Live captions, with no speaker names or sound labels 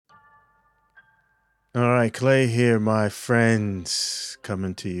All right, Clay here, my friends,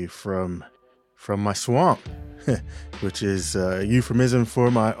 coming to you from my swamp, which is a euphemism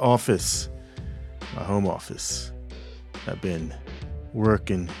for my office, my home office. I've been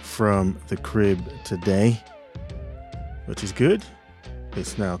working from the crib today, which is good.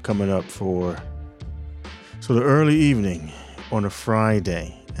 It's now coming up for the early evening on a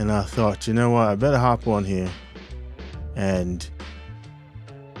Friday, and I thought, you know what, I better hop on here and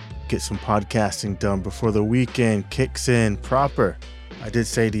get some podcasting done before the weekend kicks in proper. I did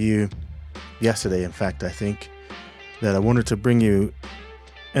say to you yesterday, in fact, I think, that I wanted to bring you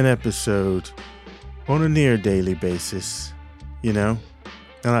an episode on a near daily basis,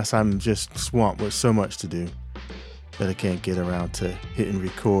 unless I'm just swamped with so much to do that I can't get around to hitting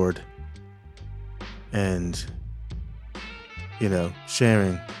record and,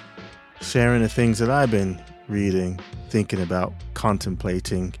 sharing the things that I've been reading, thinking about,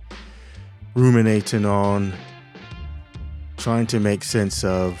 contemplating, ruminating on, trying to make sense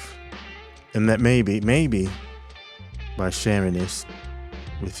of, and that maybe by sharing this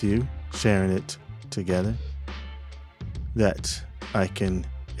with you, sharing it together, that I can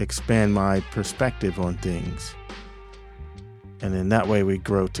expand my perspective on things. And in that way we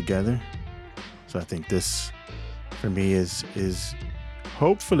grow together. So I think this, for me, is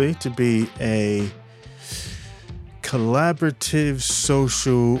hopefully to be a collaborative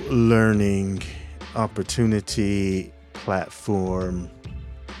social learning opportunity platform.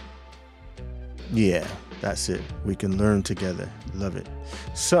 Yeah, that's it. We can learn together. Love it.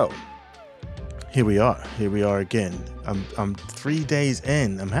 So here we are again. I'm 3 days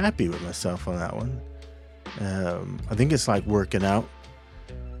in. I'm happy with myself on that one. I think it's like working out.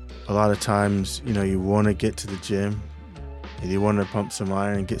 A lot of times, you want to get to the gym and you want to pump some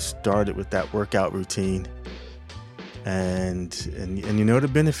iron and get started with that workout routine. And you know the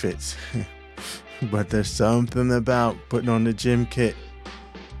benefits. But there's something about putting on the gym kit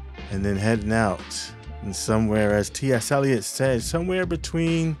and then heading out. And somewhere, as T.S. Eliot said, somewhere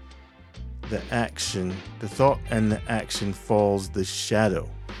between the action, the thought and the action falls the shadow.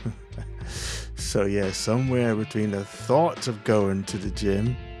 So yeah, somewhere between the thoughts of going to the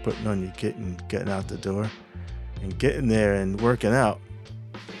gym, putting on your kit and getting out the door, and getting there and working out,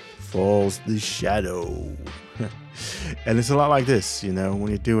 falls the shadow. And it's a lot like this, when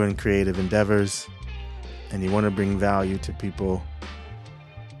you're doing creative endeavors and you want to bring value to people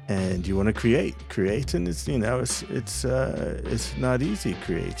and you want to create, and it's it's not easy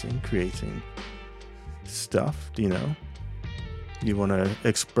creating stuff. You want to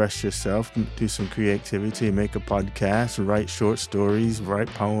express yourself, do some creativity, make a podcast, write short stories, write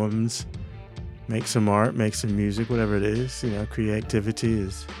poems, make some art, make some music, whatever it is. Creativity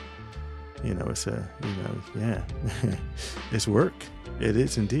is, it's work. It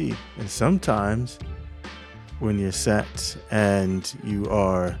is indeed. And sometimes when you're sat and you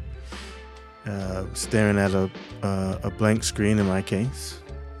are staring at a blank screen, in my case,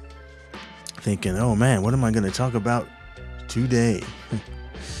 thinking, oh man, what am I going to talk about today?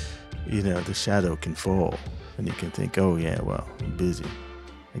 The shadow can fall and you can think, oh yeah, well, I'm busy.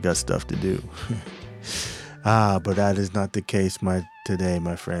 I got stuff to do. But that is not the case today,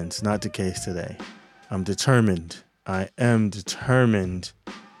 my friends. Not the case today. I'm determined. I am determined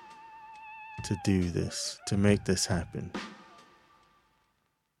to do this, to make this happen,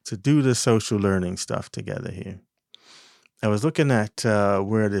 to do the social learning stuff together here. I was looking at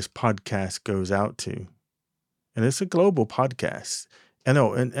where this podcast goes out to, and it's a global podcast. And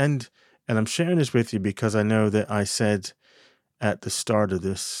I'm sharing this with you because I know that I said at the start of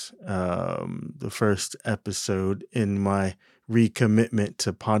this, the first episode in my recommitment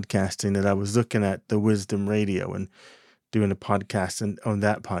to podcasting, that I was looking at the Wisdom Radio and doing a podcast on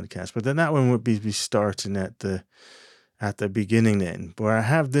that podcast. But then that one would be starting at the beginning then, where I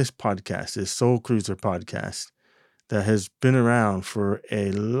have this podcast, this Soul Cruiser podcast that has been around for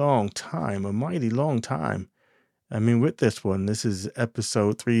a long time, a mighty long time. I mean, with this one, this is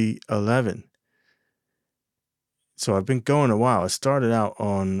episode 311. So I've been going a while. It started out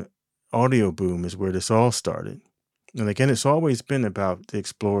on Audio Boom is where this all started. And again, it's always been about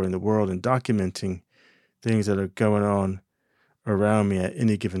exploring the world and documenting things that are going on around me at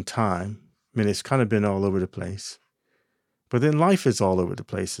any given time. I mean, it's kind of been all over the place. But then life is all over the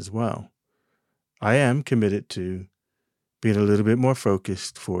place as well. I am committed to being a little bit more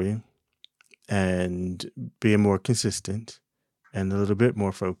focused for you and being more consistent and a little bit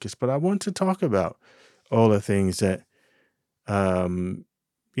more focused. But I want to talk about all the things that,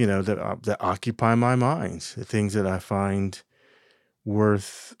 that occupy my mind, the things that I find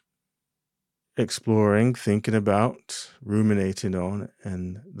worth exploring, thinking about, ruminating on,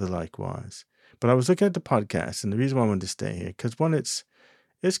 and the likewise. But I was looking at the podcast, and the reason why I wanted to stay here, because one, it's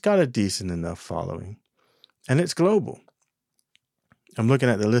got a decent enough following, and it's global. I'm looking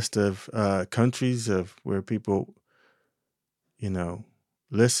at the list of countries of where people,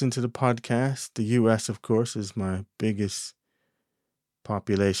 listen to the podcast. The U.S., of course, is my biggest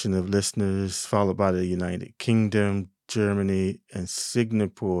population of listeners, followed by the United Kingdom, Germany, and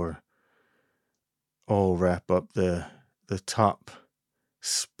Singapore. All wrap up the top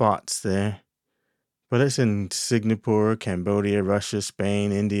spots there. But it's in Singapore, Cambodia, Russia,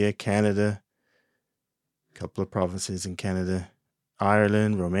 Spain, India, Canada, a couple of provinces in Canada,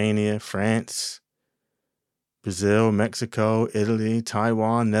 Ireland, Romania, France, Brazil, Mexico, Italy,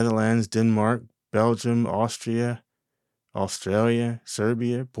 Taiwan, Netherlands, Denmark, Belgium, Austria, Australia,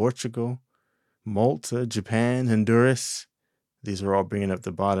 Serbia, Portugal, Malta, Japan, Honduras. These are all bringing up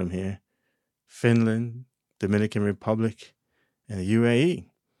the bottom here. Finland, Dominican Republic, and the UAE.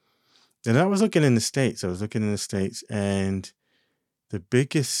 And I was looking in the States. And the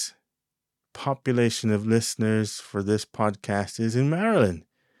biggest population of listeners for this podcast is in Maryland.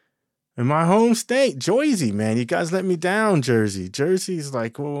 In my home state, Jersey, man. You guys let me down, Jersey. Jersey's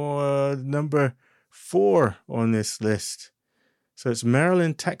like number 4 on this list. So it's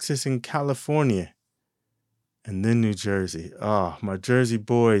Maryland, Texas, and California. And then New Jersey. Oh, my Jersey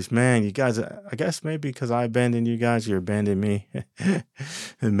boys, man, you guys, I guess maybe because I abandoned you guys, you abandoned me.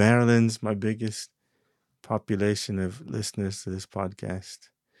 And Maryland's my biggest population of listeners to this podcast.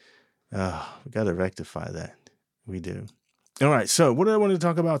 Oh, we got to rectify that. We do. All right, so what do I want to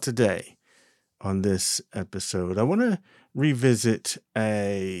talk about today on this episode? I want to revisit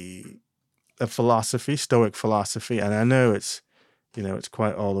a philosophy, Stoic philosophy, and I know it's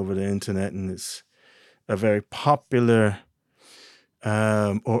quite all over the internet, and it's a very popular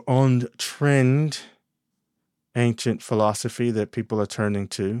or on-trend ancient philosophy that people are turning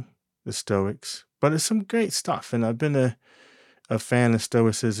to, the Stoics. But it's some great stuff, and I've been a fan of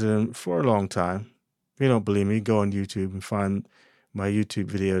Stoicism for a long time. If you don't believe me, go on YouTube and find my YouTube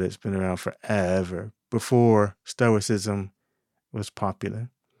video that's been around forever, before Stoicism was popular.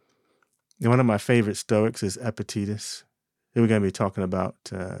 And one of my favorite Stoics is Epictetus, who we're going to be talking about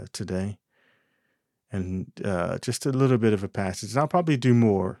today. And just a little bit of a passage. And I'll probably do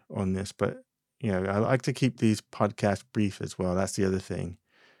more on this, but I like to keep these podcasts brief as well. That's the other thing,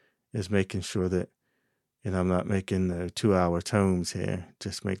 is making sure that I'm not making the 2-hour tomes here.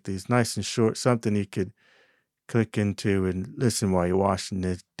 Just make these nice and short, something you could click into and listen while you're washing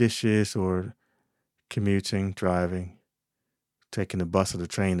the dishes or commuting, driving, taking the bus or the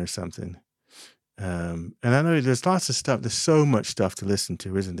train or something. And I know there's lots of stuff. There's so much stuff to listen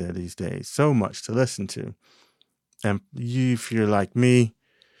to, isn't there, these days? So much to listen to. And if you're like me,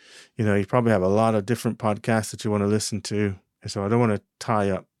 you probably have a lot of different podcasts that you want to listen to. And so I don't want to tie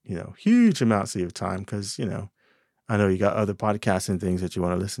up, huge amounts of your time because, I know you got other podcasts and things that you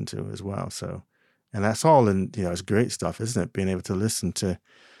want to listen to as well. So, and that's all it's great stuff, isn't it? Being able to listen to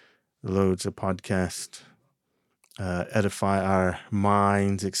loads of podcasts. Edify our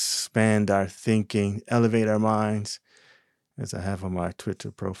minds, expand our thinking, elevate our minds, as I have on my Twitter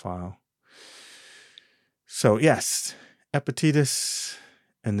profile. So yes, Epictetus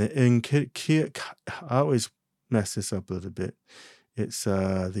and the I always mess this up a little bit. It's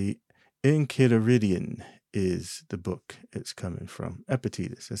the Enchiridion is the book it's coming from.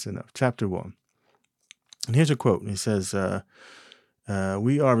 Epictetus, that's enough. Chapter 1. And here's a quote. He says,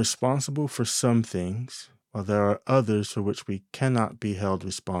 we are responsible for some things, while there are others for which we cannot be held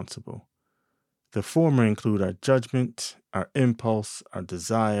responsible. The former include our judgment, our impulse, our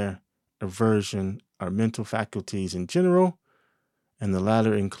desire, aversion, our mental faculties in general, and the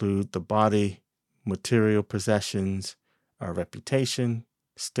latter include the body, material possessions, our reputation,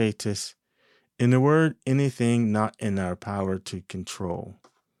 status, in a word, anything not in our power to control.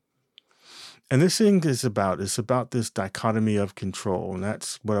 And this thing is about this dichotomy of control, and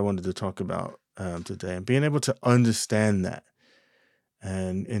that's what I wanted to talk about today, and being able to understand that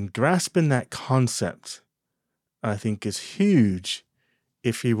and grasping that concept, I think, is huge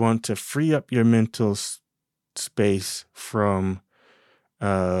if you want to free up your mental space from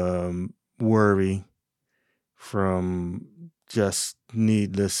worry, from just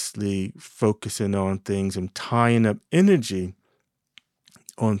needlessly focusing on things and tying up energy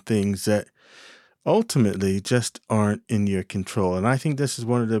on things that ultimately just aren't in your control. And I think this is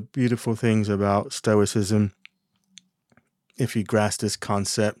one of the beautiful things about Stoicism, if you grasp this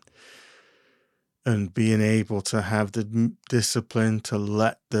concept and being able to have the discipline to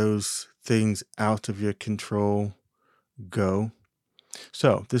let those things out of your control go.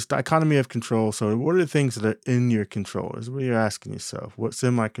 So this dichotomy of control. So what are the things that are in your control? Is what you're asking yourself. What's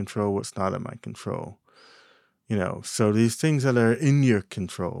in my control? What's not in my control? So these things that are in your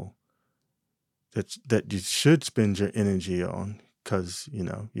control that you should spend your energy on because,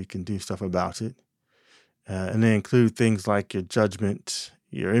 you can do stuff about it. And they include things like your judgment,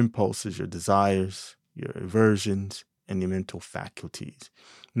 your impulses, your desires, your aversions, and your mental faculties.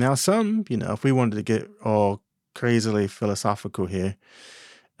 Now, if we wanted to get all crazily philosophical here,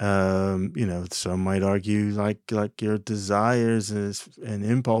 some might argue like your desires and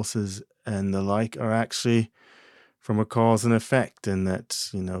impulses and the like are actually from a cause and effect, and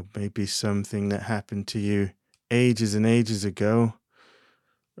that's, maybe something that happened to you ages and ages ago.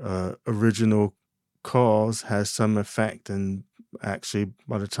 Original cause has some effect, and actually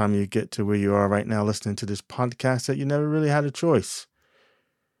by the time you get to where you are right now listening to this podcast, that you never really had a choice,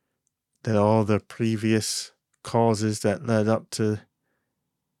 that all the previous causes that led up to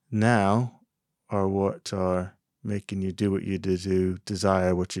now are what are making you do what you do,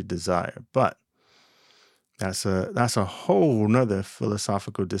 desire what you desire. But that's a whole nother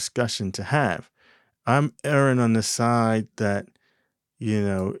philosophical discussion to have. I'm erring on the side that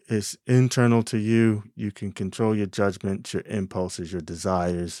it's internal to you. You can control your judgment, your impulses, your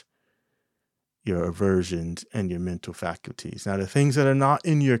desires, your aversions, and your mental faculties. Now, the things that are not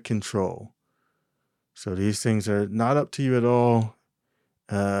in your control. So these things are not up to you at all.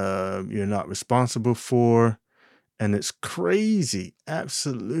 You're not responsible for. And it's crazy,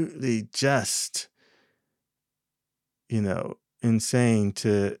 absolutely just, insane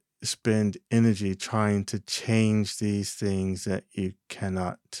to spend energy trying to change these things that you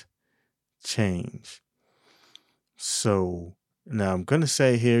cannot change. So now I'm going to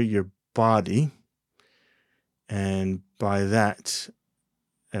say here your body, and by that,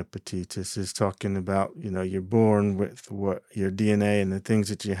 Epictetus is talking about, you're born with what your DNA and the things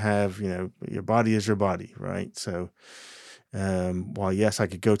that you have, your body is your body, right? So while yes, I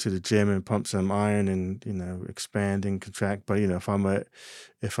could go to the gym and pump some iron and, expand and contract, but,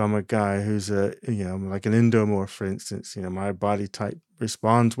 if I'm a guy who's like an endomorph, for instance, my body type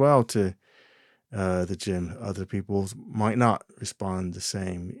responds well to the gym. Other people might not respond the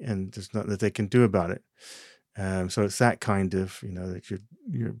same, and there's nothing that they can do about it. So it's that kind of, that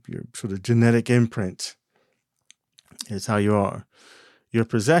your sort of genetic imprint is how you are. Your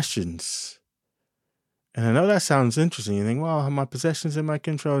possessions. And I know that sounds interesting. You think, well, are my possessions in my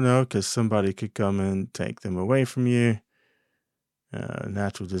control? No, because somebody could come and take them away from you.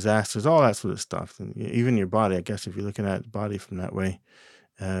 Natural disasters, all that sort of stuff. And even your body, I guess, if you're looking at the body from that way,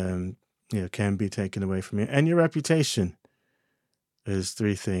 can be taken away from you. And your reputation is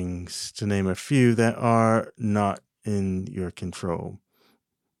three things, to name a few, that are not in your control.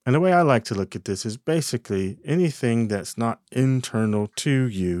 And the way I like to look at this is basically anything that's not internal to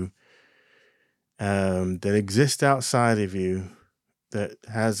you, that exists outside of you, that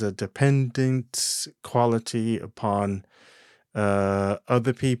has a dependent quality upon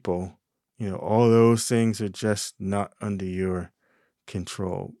other people, all those things are just not under your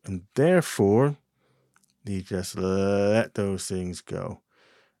control. And therefore, you just let those things go.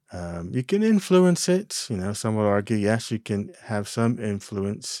 You can influence it. Some will argue, yes, you can have some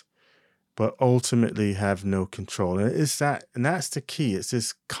influence, but ultimately have no control. And that's the key. It's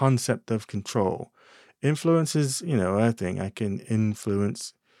this concept of control. Influence is, a thing. I can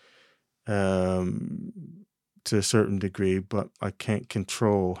influence to a certain degree, but I can't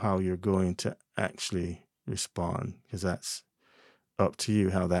control how you're going to actually respond, because that's up to you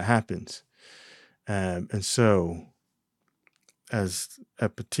how that happens. And so, as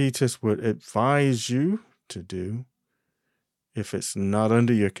Epictetus would advise you to do, if it's not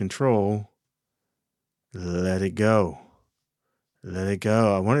under your control, let it go. Let it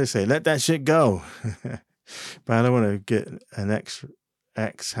go. I wanted to say, let that shit go. But I don't want to get an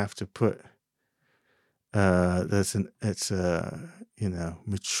X have to put, it's a,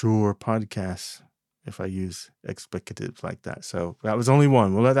 mature podcast if I use explicatives like that. So that was only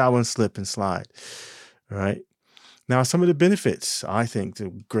one. We'll let that one slip and slide. All right. Now, some of the benefits, I think the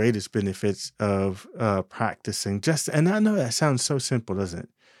greatest benefits of practicing and I know that sounds so simple, doesn't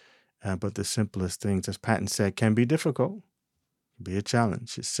it? But the simplest things, as Patton said, can be difficult, can be a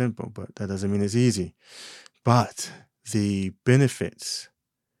challenge. It's simple, but that doesn't mean it's easy. But the benefits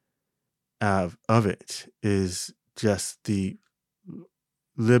of it is just the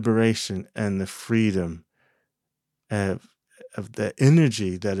liberation and the freedom of the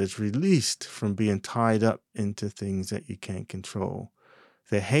energy that is released from being tied up into things that you can't control.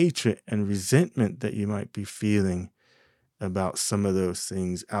 The hatred and resentment that you might be feeling about some of those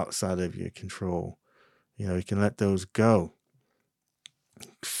things outside of your control. You can let those go.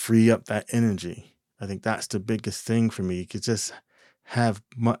 free up that energy. I think that's the biggest thing for me. You could just have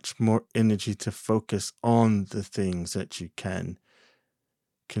much more energy to focus on the things that you can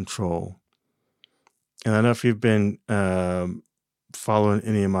control. And I know if you've been following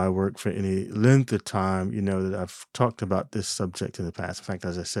any of my work for any length of time, you know that I've talked about this subject in the past. In fact,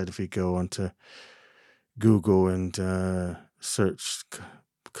 as I said, if you go onto Google and search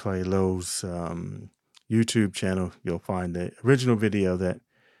Clay Lowe's YouTube channel, you'll find the original video that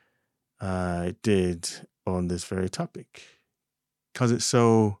I did on this very topic, because it's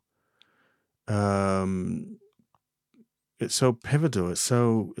so pivotal. It's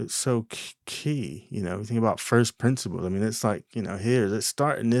so key. You know, you think about first principles. I mean, it's like, you know, here, let's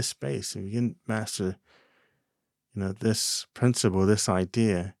start in this space. If you can master, you know, this principle, this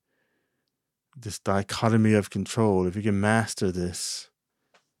idea, this dichotomy of control, if you can master this,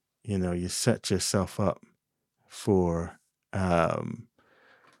 you know, you set yourself up for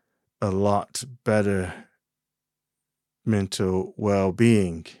a lot better mental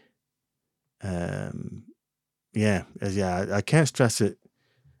well-being. I can't stress it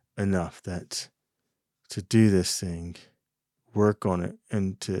enough that to do this thing, work on it,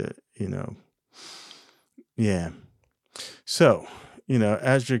 and to, you know, So, you know,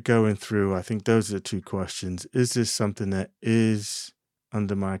 as you're going through, I think those are the two questions. Is this something that is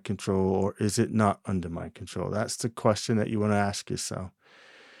under my control, or is it not under my control? That's the question that you want to ask yourself.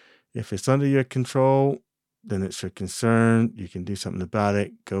 If it's under your control, then it's your concern. You can do something about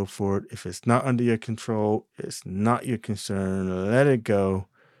it. Go for it. If it's not under your control, it's not your concern. Let it go.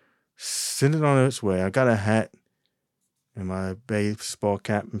 Send it on its way. I got a hat and my baseball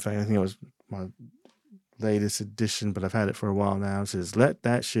cap. In fact, I think it was my latest edition, but I've had it for a while now. It says, let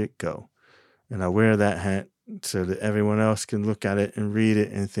that shit go. And I wear that hat so that everyone else can look at it and read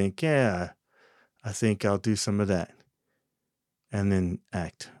it and think, yeah, I think I'll do some of that. And then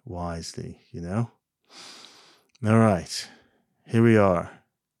act wisely, you know? All right. Here we are,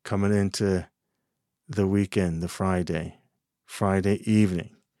 coming into the weekend, the Friday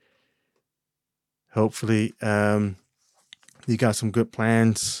evening. Hopefully, you got some good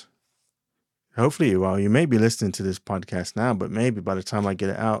plans. Hopefully, well, you may be listening to this podcast now, but maybe by the time I get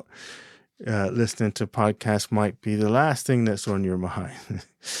it out, listening to podcasts might be the last thing that's on your mind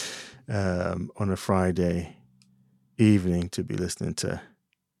on a Friday evening to be listening to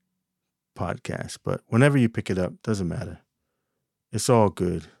podcasts. But whenever you pick it up, doesn't matter. It's all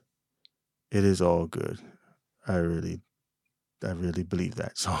good. It is all good. I really believe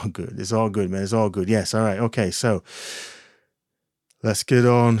that. It's all good. It's all good, man. It's all good. Yes. All right. Okay. So let's get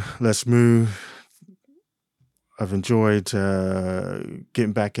on. Let's move. I've enjoyed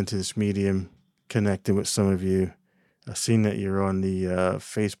getting back into this medium, connecting with some of you. I've seen that you're on the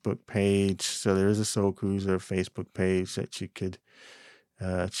Facebook page. So there is a Soul Cruiser Facebook page that you could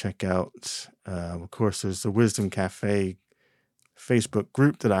check out. Of course, there's the Wisdom Cafe Facebook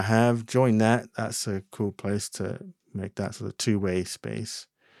group that I have. Join that. That's a cool place to make that sort of two-way space.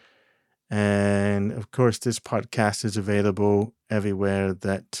 And of course, this podcast is available everywhere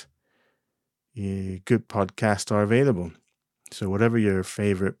that good podcasts are available. So whatever your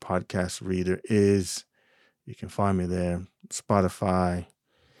favorite podcast reader is, you can find me there. Spotify,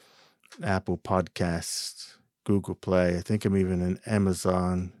 Apple Podcasts, Google Play. I think I'm even in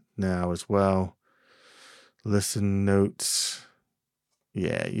Amazon now as well. Listen Notes.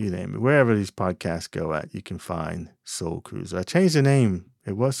 Yeah, you name it. Wherever these podcasts go at, you can find Soul Cruiser. I changed the name.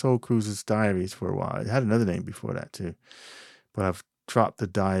 It was Soul Cruiser's Diaries for a while. It had another name before that too. But I've dropped the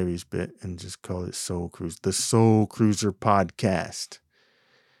Diaries bit and just called it Soul Cruiser. The Soul Cruiser Podcast.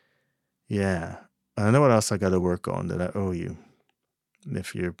 Yeah. I know what else I got to work on that I owe you.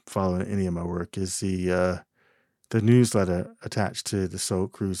 If you're following any of my work, is the newsletter attached to the Soul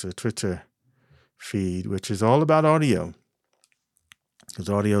Cruiser Twitter feed, which is all about audio. Because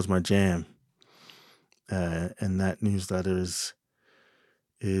audio is my jam. And that newsletter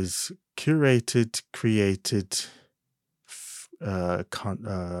is curated, created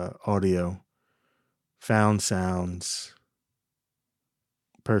audio, found sounds,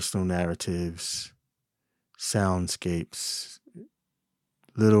 personal narratives, soundscapes,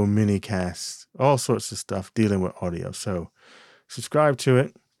 little mini casts, all sorts of stuff dealing with audio. So subscribe to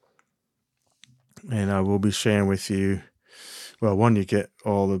it, and I will be sharing with you. Well, one, you get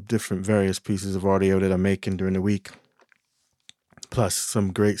all the different various pieces of audio that I'm making during the week, plus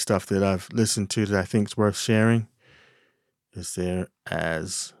some great stuff that I've listened to that I think is worth sharing is there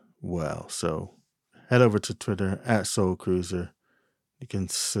as well. So head over to Twitter at Soul Cruiser. You can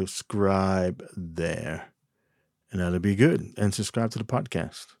subscribe there, and that'll be good. And subscribe to the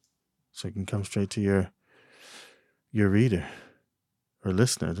podcast so it can come straight to your reader. or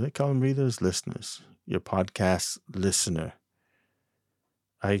listener. Do they call them readers? Listeners. Your podcast listener.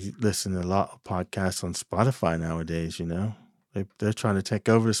 I listen to a lot of podcasts on Spotify nowadays, you know. They're trying to take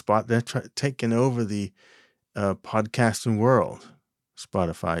over the spot. They're taking over the podcasting world.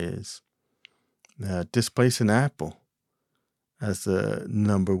 Spotify is. Displacing Apple as the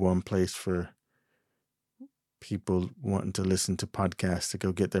number one place for people wanting to listen to podcasts to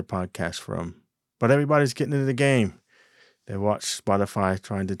go get their podcast from. But everybody's getting into the game. They watch Spotify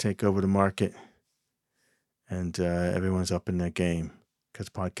trying to take over the market, and everyone's up in their game because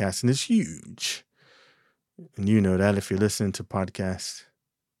podcasting is huge. And you know that if you're listening to podcasts,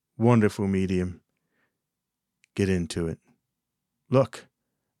 wonderful medium, get into it. Look,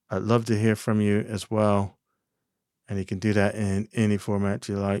 I'd love to hear from you as well. And you can do that in any format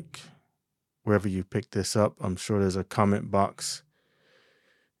you like. Wherever you pick this up, I'm sure there's a comment box.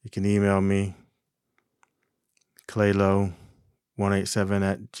 You can email me,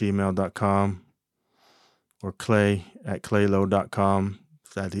 claylow187@gmail.com or clay@claylow.com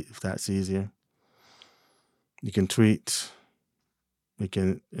if that's easier. You can tweet. You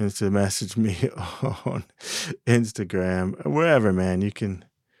can instant message me on Instagram, wherever, man. You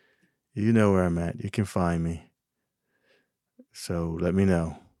know where I'm at. You can find me. So let me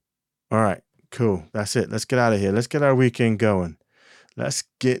know. All right, cool. That's it. Let's get out of here. Let's get our weekend going. Let's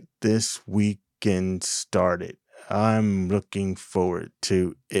get this weekend started. I'm looking forward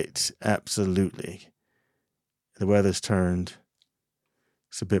to it. Absolutely. The weather's turned.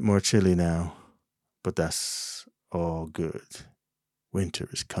 It's a bit more chilly now, but that's all good. Winter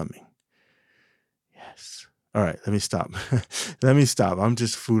is coming. Yes. All right, let me stop. I'm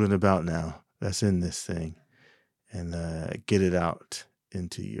just fooling about now. Let's end this thing and get it out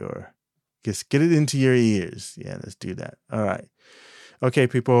into your, get it into your ears. Yeah, let's do that. All right. Okay,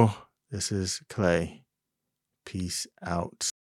 people, this is Clay. Peace out.